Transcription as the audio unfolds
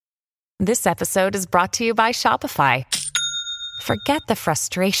This episode is brought to you by Shopify. Forget the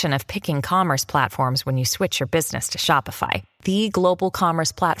frustration of picking commerce platforms when you switch your business to Shopify, the global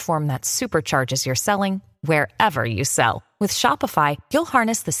commerce platform that supercharges your selling wherever you sell. With Shopify, you'll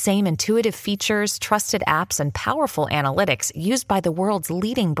harness the same intuitive features, trusted apps, and powerful analytics used by the world's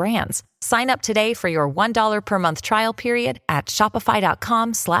leading brands. Sign up today for your $1 per month trial period at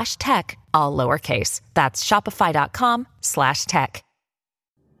shopify.com/tech, all lowercase. That's shopify.com/tech.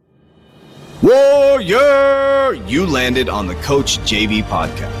 Warrior! You landed on the Coach JV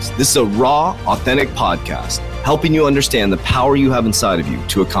podcast. This is a raw, authentic podcast helping you understand the power you have inside of you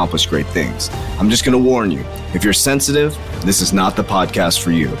to accomplish great things. I'm just going to warn you, if you're sensitive, this is not the podcast for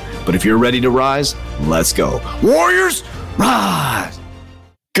you. But if you're ready to rise, let's go. Warriors, rise!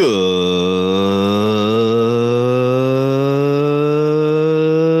 Good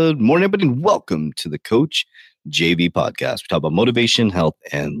morning, everybody, and welcome to the Coach JV podcast. We talk about motivation, health,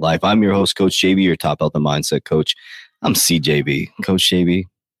 and life. I'm your host, Coach JV, your top health and mindset coach. I'm CJV, Coach JV,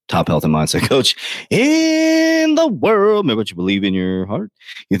 top health and mindset coach in the world. Remember, what you believe in your heart,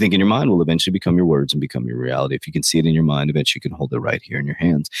 you think in your mind will eventually become your words and become your reality. If you can see it in your mind, eventually you can hold it right here in your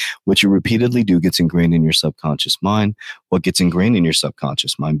hands. What you repeatedly do gets ingrained in your subconscious mind. What gets ingrained in your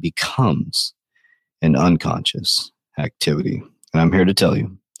subconscious mind becomes an unconscious activity. And I'm here to tell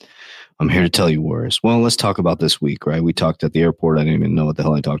you, Warriors. Well, let's talk about this week, right? We talked at the airport. I didn't even know what the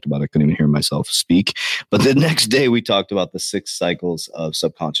hell I talked about. I couldn't even hear myself speak. But the next day, we talked about the 6 cycles of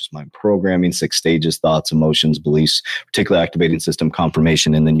subconscious mind programming, 6 stages: thoughts, emotions, beliefs, reticular activating system,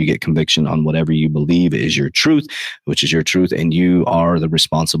 confirmation, and then you get conviction on whatever you believe is your truth, which is your truth, and you are the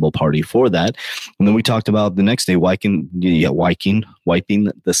responsible party for that. And then we talked about the next day, wiping the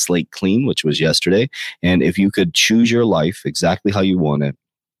slate clean, which was yesterday. And if you could choose your life exactly how you want it,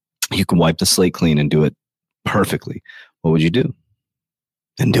 you can wipe the slate clean and do it perfectly. What would you do?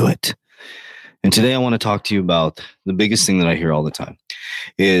 Then do it. And today I want to talk to you about the biggest thing that I hear all the time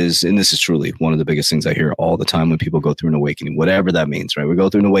is, and this is truly one of the biggest things I hear all the time when people go through an awakening, whatever that means, right? We go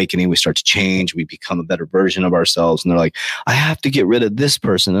through an awakening, we start to change, we become a better version of ourselves. And they're like, I have to get rid of this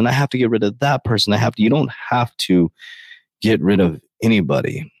person and I have to get rid of that person. You don't have to get rid of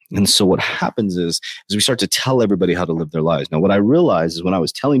anybody. And so what happens is we start to tell everybody how to live their lives. Now, what I realized is when I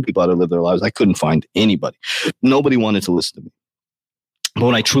was telling people how to live their lives, I couldn't find anybody. Nobody wanted to listen to me. But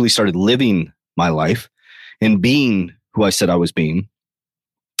when I truly started living my life and being who I said I was being,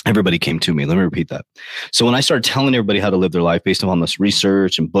 everybody came to me. Let me repeat that. So when I started telling everybody how to live their life based on this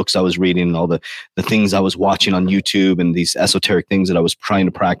research and books I was reading and all the things I was watching on YouTube and these esoteric things that I was trying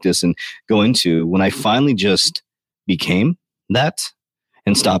to practice and go into, when I finally just became that,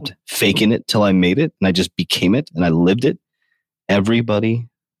 and stopped faking it till I made it, and I just became it, and I lived it, everybody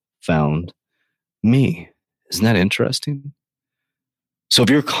found me. Isn't that interesting? So if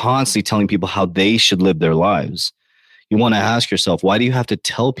you're constantly telling people how they should live their lives, you want to ask yourself, why do you have to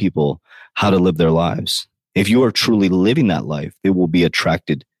tell people how to live their lives? If you are truly living that life, they will be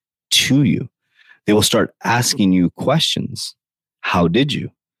attracted to you. They will start asking you questions. How did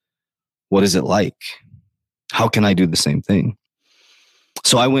you? What is it like? How can I do the same thing?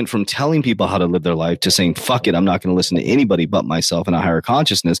 So I went from telling people how to live their life to saying, fuck it, I'm not going to listen to anybody but myself in a higher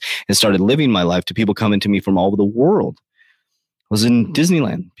consciousness, and started living my life to people coming to me from all over the world. I was in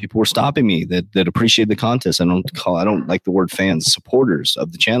Disneyland. People were stopping me that appreciate the contest. I don't like the word fans, supporters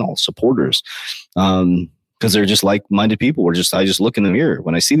of the channel, supporters. Because they're just like-minded people. I just look in the mirror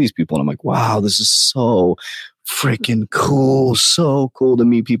when I see these people and I'm like, wow, this is so freaking cool. So cool to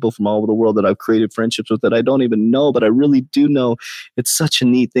meet people from all over the world that I've created friendships with that I don't even know, but I really do know. It's such a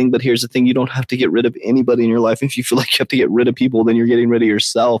neat thing. But here's the thing. You don't have to get rid of anybody in your life. If you feel like you have to get rid of people, then you're getting rid of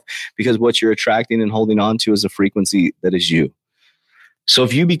yourself, because what you're attracting and holding on to is a frequency that is you. So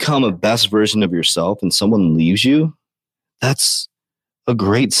if you become a best version of yourself and someone leaves you, that's a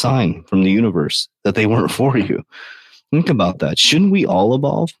great sign from the universe that they weren't for you. Think about that. Shouldn't we all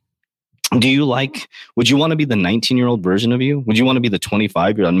evolve? Would you want to be the 19-year-old version of you? Would you want to be the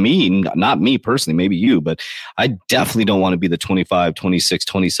 25-year-old? Me, not me personally, maybe you, but I definitely don't want to be the 25, 26,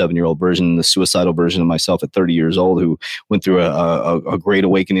 27-year-old version, the suicidal version of myself at 30 years old who went through a great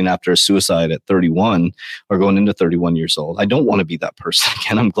awakening after a suicide at 31 or going into 31 years old. I don't want to be that person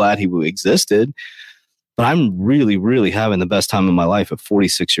again. I'm glad he existed, but I'm really, really having the best time of my life at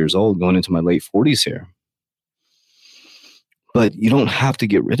 46 years old, going into my late 40s here. But you don't have to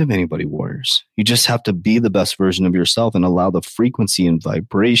get rid of anybody, warriors. You just have to be the best version of yourself and allow the frequency and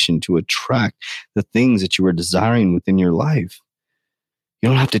vibration to attract the things that you are desiring within your life. You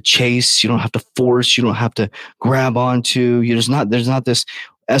don't have to chase. You don't have to force. You don't have to grab onto. There's not this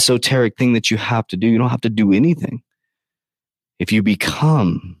esoteric thing that you have to do. You don't have to do anything. If you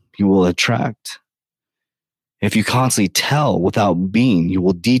become you will attract. If you constantly tell without being, you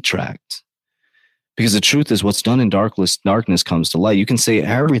will detract. Because the truth is, what's done in darkness comes to light. You can say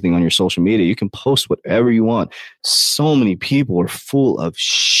everything on your social media. You can post whatever you want. So many people are full of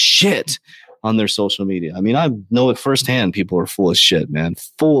shit on their social media. I mean, I know it firsthand. People are full of shit, man.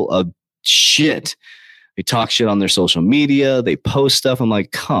 Full of shit. They talk shit on their social media. They post stuff. I'm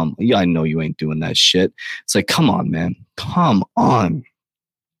like, I know you ain't doing that shit. It's like, come on, man. Come on.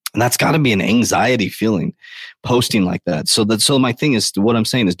 And that's got to be an anxiety feeling, posting like that. So my thing is, what I'm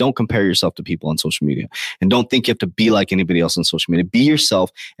saying is, don't compare yourself to people on social media, and don't think you have to be like anybody else on social media. Be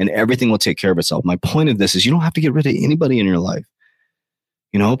yourself, and everything will take care of itself. My point of this is, you don't have to get rid of anybody in your life.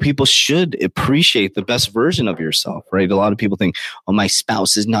 You know, people should appreciate the best version of yourself, right? A lot of people think, oh, my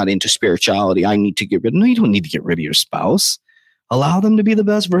spouse is not into spirituality, I need to get rid of. No, you don't need to get rid of your spouse. Allow them to be the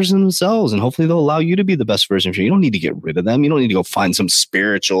best version of themselves, and hopefully they'll allow you to be the best version of you. You don't need to get rid of them. You don't need to go find some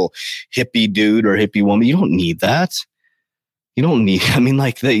spiritual hippie dude or hippie woman. You don't need that. You don't need, I mean,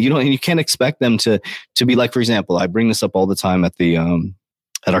 like that. You can't expect them to be like, for example, I bring this up all the time at the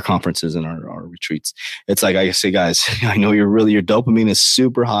at our conferences and our retreats. It's like, I say, guys, I know your dopamine is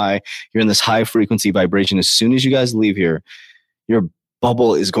super high. You're in this high frequency vibration. As soon as you guys leave here, your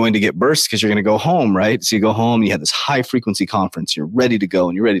bubble is going to get burst because you're going to go home, right? So you go home and you have this high frequency conference. You're ready to go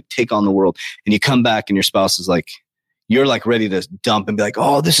and you're ready to take on the world. And you come back and your spouse is like, you're like ready to dump and be like,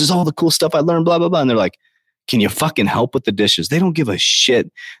 oh, this is all the cool stuff I learned, blah, blah, blah. And they're like, can you fucking help with the dishes? They don't give a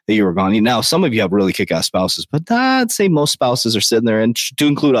shit that you were gone. Now, some of you have really kick-ass spouses, but I'd say most spouses are sitting there, and to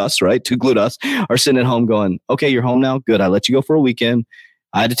include us, right? To include us, are sitting at home going, okay, you're home now. Good. I let you go for a weekend.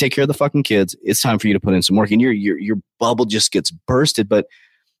 I had to take care of the fucking kids. It's time for you to put in some work. And your bubble just gets bursted, but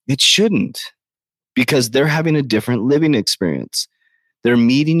it shouldn't, because they're having a different living experience. They're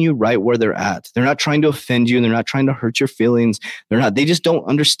meeting you right where they're at. They're not trying to offend you. And they're not trying to hurt your feelings. They just don't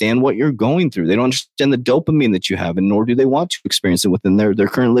understand what you're going through. They don't understand the dopamine that you have, and nor do they want to experience it within their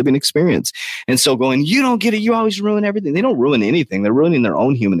current living experience. And so going, you don't get it. You always ruin everything. They don't ruin anything. They're ruining their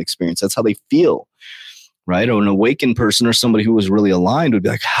own human experience. That's how they feel. Right? Or an awakened person or somebody who was really aligned would be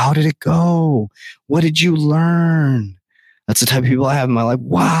like, how did it go? What did you learn? That's the type of people I have in my life.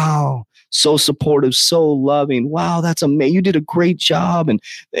 Wow. So supportive, so loving. Wow, that's amazing. You did a great job. And,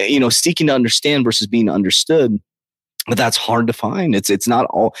 seeking to understand versus being understood. But that's hard to find. It's not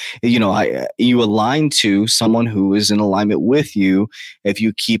all, you align to someone who is in alignment with you if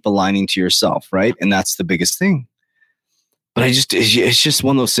you keep aligning to yourself, right? And that's the biggest thing. But it's just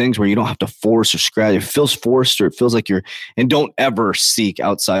one of those things where you don't have to force or scratch. It feels forced, or it feels like and don't ever seek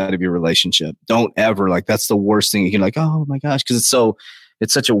outside of your relationship. Don't ever, that's the worst thing. You can oh my gosh, because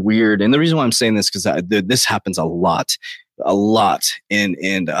it's such a weird, and the reason why I'm saying this, because this happens a lot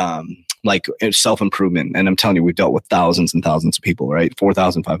in self-improvement. And I'm telling you, we've dealt with thousands and thousands of people, right?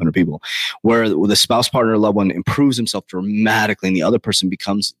 4,500 people, where the spouse, partner, loved one improves himself dramatically and the other person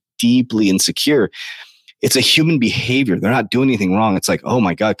becomes deeply insecure. It's a human behavior. They're not doing anything wrong. It's like, oh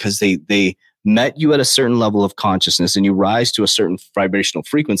my God, because they met you at a certain level of consciousness and you rise to a certain vibrational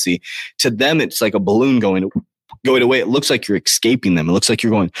frequency. To them, it's like a balloon going away. It looks like you're escaping them. It looks like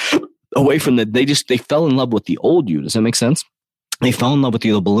you're going away from they fell in love with the old you. Does that make sense? They fell in love with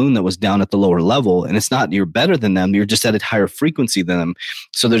the balloon that was down at the lower level. And it's not you're better than them. You're just at a higher frequency than them.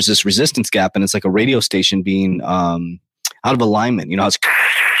 So there's this resistance gap, and it's like a radio station being out of alignment.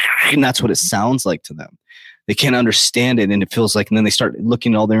 And that's what it sounds like to them. They can't understand it, and it feels like, and then they start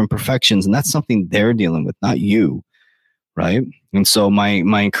looking at all their imperfections, and that's something they're dealing with, not you, right? And so my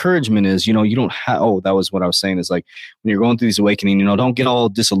encouragement is, you don't have, that was what I was saying, is like, when you're going through these awakening, don't get all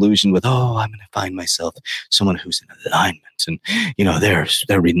disillusioned with, I'm going to find myself someone who's in alignment, and,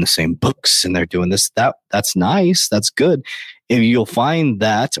 they're reading the same books, and they're doing this, that's nice, that's good. If you'll find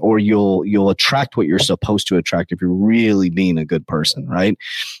that, or you'll attract what you're supposed to attract if you're really being a good person, right?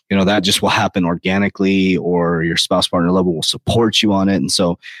 That just will happen organically, or your spouse, partner, level will support you on it. And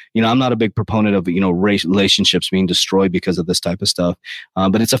so, I'm not a big proponent of, relationships being destroyed because of this type of stuff.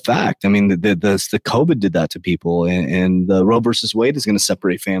 But it's a fact. I mean, the COVID did that to people, and the Roe versus Wade is going to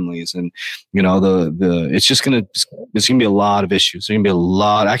separate families. And, it's going to be a lot of issues. There's going to be a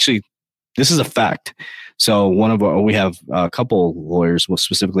lot. Actually, this is a fact. So we have a couple lawyers, well,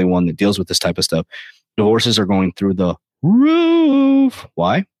 specifically one that deals with this type of stuff. Divorces are going through the roof.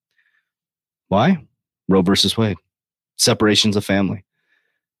 Why? Roe versus Wade. Separations of family.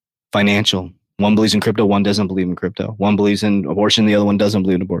 Financial. One believes in crypto, one doesn't believe in crypto. One believes in abortion, the other one doesn't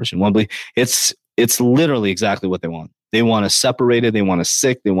believe in abortion. It's literally exactly what they want. They want us separated. They want us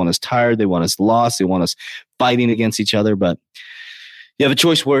sick. They want us tired. They want us lost. They want us fighting against each other. But you have a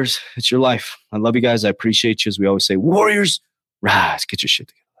choice, Warriors. It's your life. I love you guys. I appreciate you. As we always say, Warriors, rise, get your shit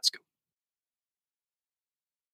together.